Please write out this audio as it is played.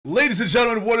Ladies and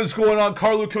gentlemen, what is going on?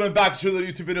 Carlo coming back to another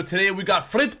YouTube video. Today we got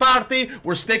Frit Party.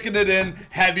 We're sticking it in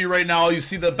heavy right now. You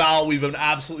see the bell. We've been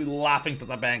absolutely laughing to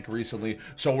the bank recently,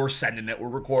 so we're sending it. We're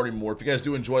recording more. If you guys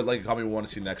do enjoy, like and comment, we want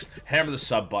to see next. Hammer the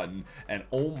sub button. And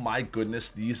oh my goodness,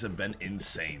 these have been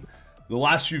insane. The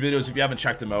last few videos, if you haven't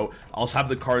checked them out, I'll have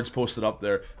the cards posted up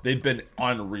there. They've been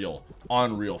unreal.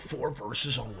 Unreal. 4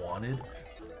 verses unwanted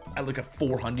at like a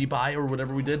 400 buy or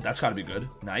whatever we did. That's got to be good.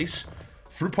 Nice.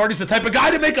 Fruit Party's the type of guy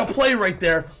to make a play right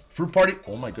there. Fruit Party,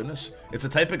 oh my goodness. It's the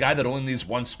type of guy that only needs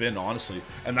 1 spin, honestly.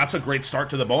 And that's a great start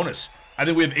to the bonus. I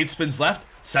think we have 8 spins left.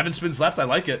 7 spins left. I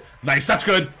like it. Nice. That's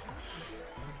good.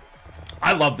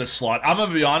 I love this slot. I'm going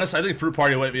to be honest. I think Fruit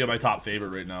Party might be my top favorite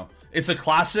right now. It's a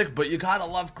classic, but you got to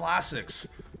love classics.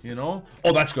 You know?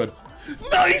 Oh, that's good.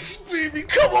 Nice, baby.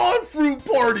 Come on, Fruit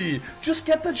Party. Just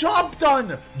get the job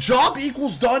done. Job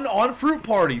equals done on Fruit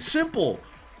Party. Simple.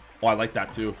 Oh, I like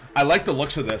that too. I like the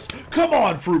looks of this. Come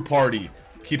on, Fruit Party.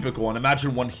 Keep it going.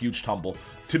 Imagine one huge tumble.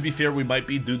 To be fair, we might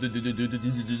be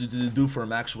do for a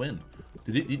max win.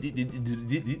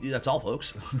 That's all,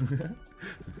 folks.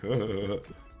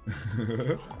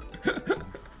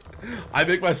 I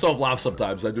make myself laugh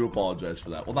sometimes. I do apologize for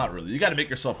that. Well, not really. You got to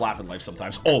make yourself laugh in life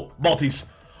sometimes. Oh, multis.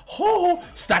 Oh,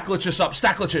 stack glitch this up.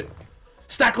 Stack glitch it.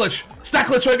 Stack glitch. Stack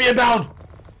glitch might be inbound.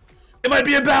 It might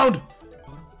be inbound.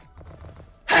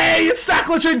 Hey, it's stack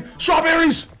glitching!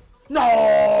 Strawberries!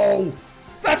 No!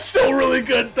 That's still really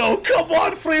good, though. Come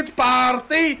on, Frit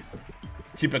Party!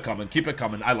 Keep it coming. Keep it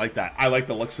coming. I like that. I like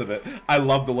the looks of it. I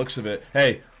love the looks of it.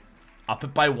 Hey, up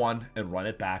it by 1 and run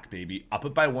it back, baby. Up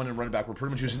it by 1 and run it back. We're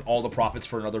pretty much using all the profits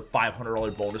for another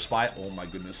 $500 bonus buy. Oh, my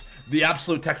goodness. The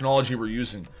absolute technology we're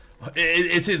using.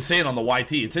 It's insane on the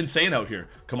YT. It's insane out here.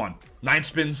 Come on. 9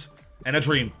 spins and a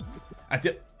dream. At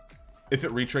the... If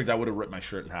it retrigged, I would have ripped my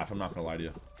shirt in half. I'm not going to lie to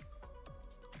you.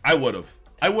 I would have.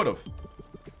 I would have.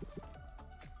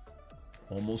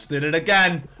 Almost did it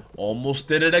again. Almost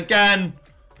did it again.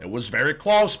 It was very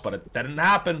close, but it didn't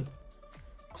happen.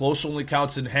 Close only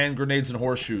counts in hand grenades and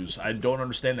horseshoes. I don't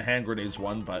understand the hand grenades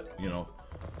one, but, you know.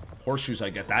 Horseshoes, I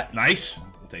get that. Nice.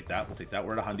 We'll take that. We'll take that.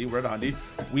 We're at a hundy. We're at a hundy.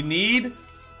 We need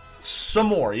some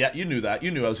more. Yeah, you knew that.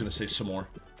 You knew I was going to say some more.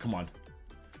 Come on.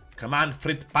 Come on,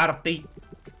 Frit Party.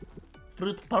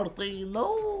 Fruit Party,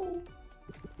 no.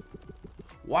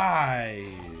 Why?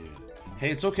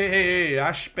 Hey, it's okay. Hey,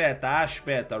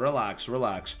 aspetta, relax,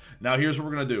 relax. Now here's what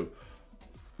we're gonna do.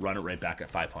 Run it right back at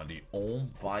 500. Oh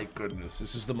my goodness,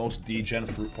 this is the most degen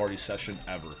Fruit Party session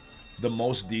ever. The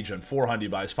most degen.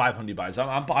 400 buys, 500 buys.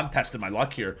 I'm testing my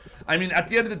luck here. I mean, at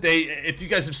the end of the day, if you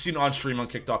guys have seen on stream on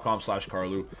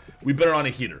kick.com/Carlu, we've been on a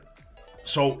heater.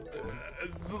 So,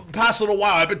 past little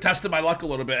while, I've been testing my luck a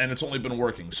little bit, and it's only been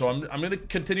working. So I'm going to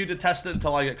continue to test it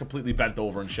until I get completely bent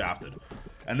over and shafted.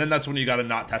 And then that's when you got to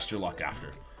not test your luck after.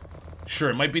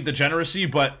 Sure, it might be degeneracy,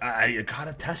 but you got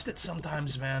to test it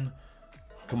sometimes, man.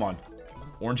 Come on.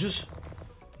 Oranges?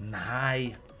 Nah.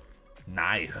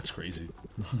 That's crazy.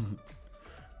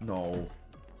 No.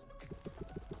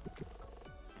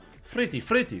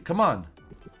 Fritty, come on.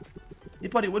 Hey,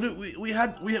 buddy, what did we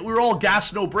were all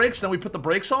gas, no brakes, now we put the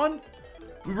brakes on?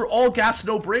 We were all gas,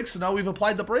 no brakes, and now we've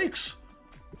applied the brakes.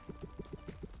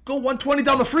 Go 120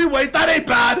 down the freeway. That ain't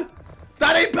bad.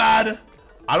 That ain't bad.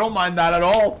 I don't mind that at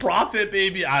all. Profit,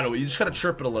 baby. I don't know. You just got to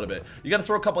chirp it a little bit. You got to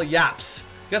throw a couple of yaps.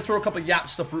 You got to throw a couple of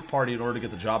yaps to Fruit Party in order to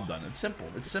get the job done. It's simple.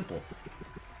 It's simple.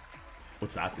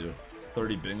 What's that do?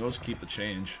 30 bingos. Keep the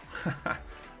change.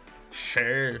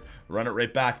 Sure. Run it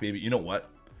right back, baby. You know what?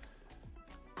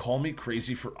 Call me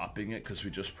crazy for upping it because we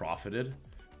just profited.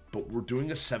 But we're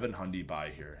doing a 700 buy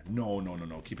here. No.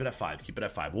 Keep it at 5. Keep it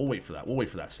at 5. We'll wait for that. We'll wait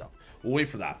for that stuff. We'll wait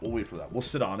for that. We'll wait for that. We'll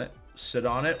sit on it. Sit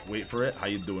on it. Wait for it. How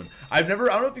you doing? I don't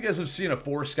know if you guys have seen a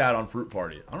 4 scat on Fruit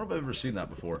Party. I don't know if I've ever seen that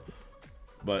before.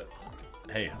 But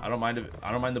hey, I don't mind it.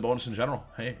 I don't mind the bonus in general.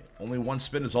 Hey, only 1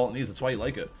 spin is all it needs. That's why you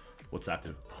like it. What's that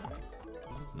do?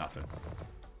 Nothing.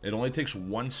 It only takes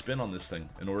 1 spin on this thing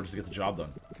in order to get the job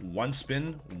done. 1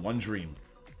 spin, 1 dream.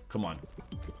 Come on.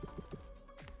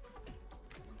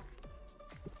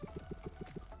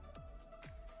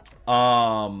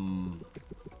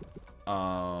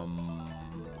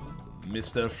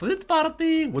 Mr. Frit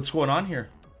Party, what's going on here?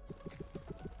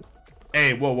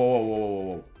 Hey,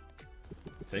 whoa.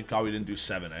 Thank God we didn't do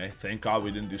 7, eh? Thank God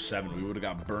we didn't do 7. We would have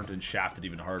got burnt and shafted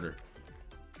even harder.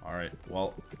 All right,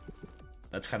 well,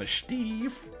 that's kind of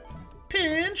Steve.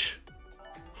 Pinch.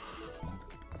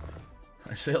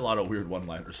 I say a lot of weird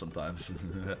one-liners sometimes.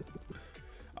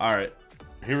 All right.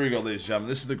 Here we go, ladies and gentlemen.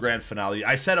 This is the grand finale.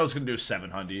 I said I was going to do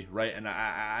 700, right? And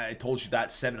I told you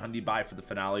that 700 buy for the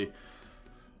finale.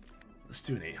 Let's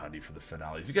do an 800 for the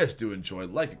finale. If you guys do enjoy,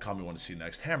 like and comment want to see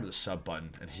next. Hammer the sub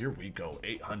button. And here we go.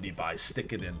 800 buy.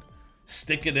 Stick it in.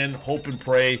 Stick it in. Hope and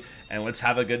pray. And let's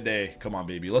have a good day. Come on,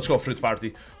 baby. Let's go, Fruit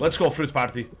Party. Let's go, Fruit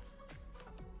Party.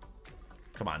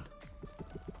 Come on.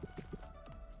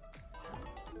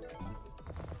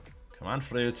 Come on,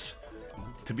 Fruits.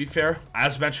 To be fair,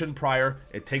 as mentioned prior,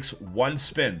 it takes one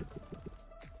spin.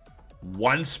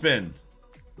 One spin.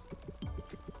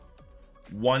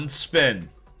 One spin.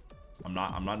 I'm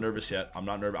not nervous yet. I'm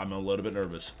not nervous. I'm a little bit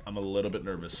nervous. I'm a little bit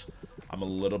nervous. I'm a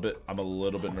little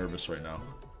bit nervous right now.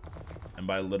 And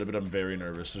by a little bit, I'm very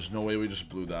nervous. There's no way we just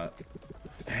blew that.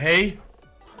 Hey.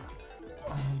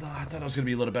 Oh, I thought it was gonna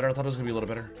be a little better. I thought it was gonna be a little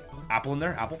better. Apple in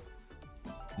there? Apple?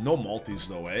 No multis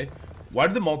though, eh? Why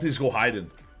did the multis go hiding?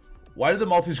 Why did the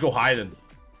multis go hiding?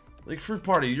 Like, Fruit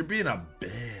Party, you're being a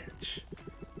bitch.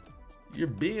 You're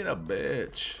being a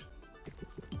bitch.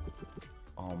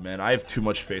 Oh, man, I have too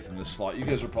much faith in this slot. You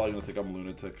guys are probably going to think I'm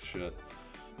lunatic shit.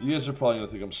 You guys are probably going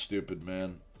to think I'm stupid,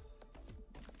 man.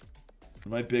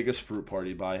 My biggest Fruit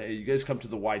Party buy. Hey, you guys come to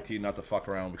the YT not to fuck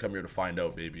around. We come here to find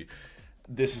out, baby.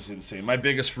 This is insane. My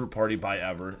biggest Fruit Party buy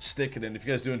ever. Stick it in. If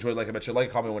you guys do enjoy, like I bet you, like,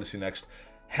 comment, want to see next.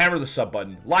 Hammer the sub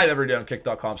button. Live every day on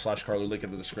kick.com/Carlu. Link in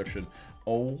the description.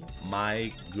 Oh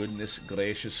my goodness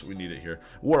gracious. We need it here.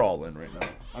 We're all in right now.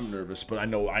 I'm nervous, but I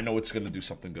know it's going to do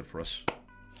something good for us.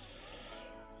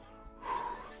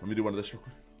 Let me do one of this real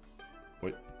quick.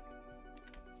 Wait.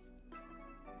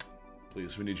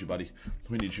 Please, we need you, buddy.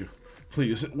 We need you.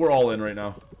 Please, we're all in right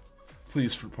now.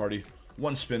 Please, Fruit Party.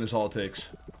 One spin is all it takes.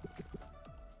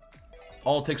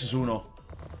 All it takes is uno.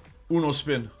 Uno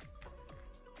spin.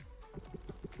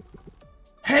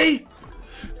 Hey!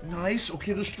 Nice.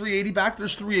 Okay, there's 380 back.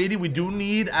 There's 380. We do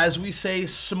need, as we say,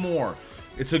 some more.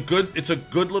 It's a good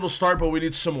little start, but we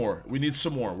need some more. We need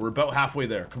some more. We're about halfway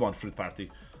there. Come on, Fruit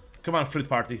Party. Come on, Fruit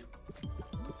Party.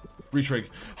 Retrig.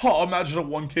 Oh, imagine a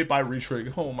 1K by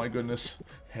retrig. Oh my goodness.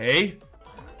 Hey.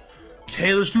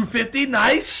 Okay, let's do 50.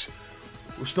 Nice.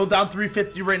 We're still down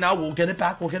 350 right now. We'll get it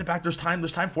back. We'll get it back. There's time.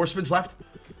 There's time. 4 spins left.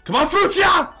 Come on, Fruits,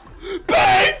 yeah!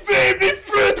 Baby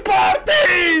Fruit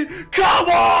Party! Come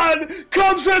on!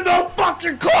 Comes in the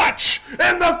fucking clutch!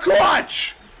 In the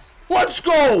clutch! Let's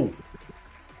go!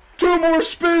 2 more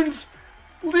spins.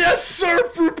 Yes, sir,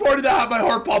 Fruit Party. That had my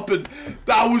heart pumping.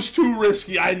 That was too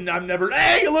risky. I'm never...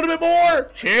 Hey, a little bit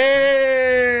more.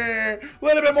 Cheer. A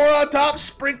little bit more on top.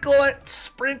 Sprinkle it.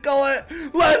 Sprinkle it.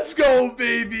 Let's go,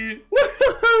 baby.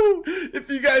 Woohoo!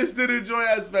 If you guys did enjoy,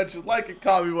 as mentioned, like and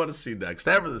comment, want to see next.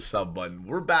 Hammer the sub button.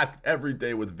 We're back every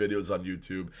day with videos on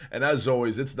YouTube. And as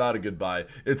always, it's not a goodbye.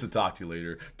 It's a talk to you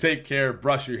later. Take care.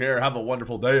 Brush your hair. Have a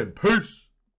wonderful day. And peace.